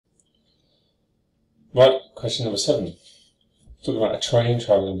Right, question number 7. Talking about a train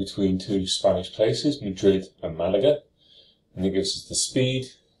travelling between two Spanish places, Madrid and Malaga, and it gives us the speed.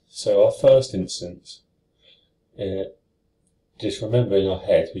 So our first instance, just remember in our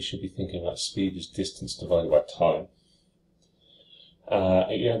head we should be thinking about speed as distance divided by time.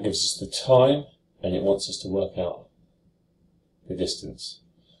 It gives us the time, and it wants us to work out the distance.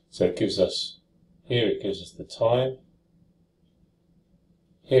 So it gives us, here it gives us the time,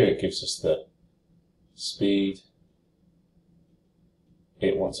 here it gives us the speed,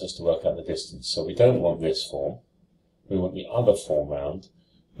 it wants us to work out the distance. So we don't want this form, we want the other form round.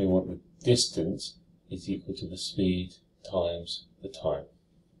 We want the distance is equal to the speed times the time.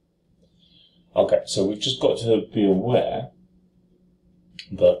 Okay, so we've just got to be aware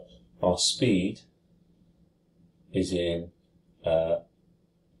that our speed is in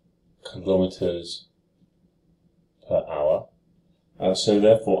kilometers per hour. So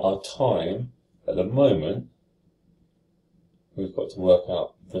therefore our time at the moment, we've got to work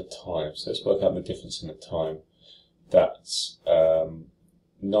out the time. So let's work out the difference in the time. That's 9:40,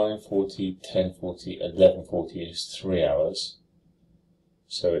 10:40, 11:40 is 3 hours.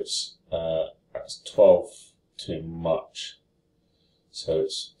 So it's that's 12 too much. So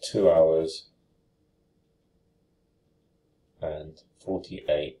it's 2 hours and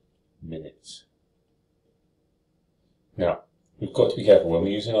 48 minutes. Now, we've got to be careful when we're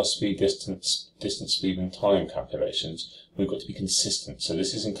using our speed, distance, speed and time calculations. We've got to be consistent. So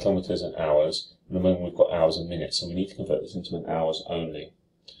this is in kilometers and hours. At the moment we've got hours and minutes, so we need to convert this into an hours only.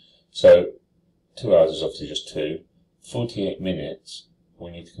 So 2 hours is obviously just 2. 48 minutes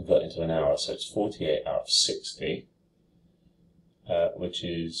we need to convert into an hour, so it's 48 out of 60, which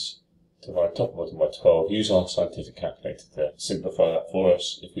is divide top and bottom by 12. Use our scientific calculator to simplify that for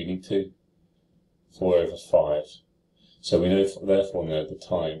us if we need to. 4 over 5. So we know, therefore know the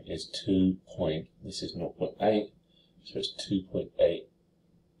time is this is 0.8, so it's 2.8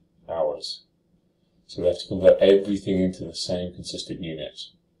 hours. So we have to convert everything into the same consistent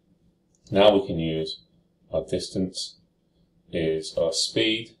units. Now we can use our distance is our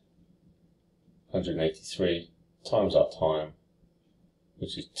speed, 183, times our time,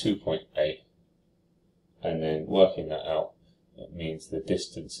 which is 2.8, and then working that out, that means the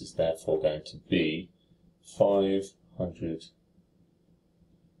distance is therefore going to be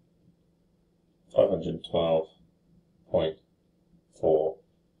 512.4,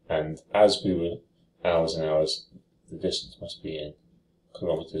 and as we were hours and hours, the distance must be in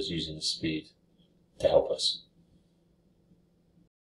kilometers using the speed to help us.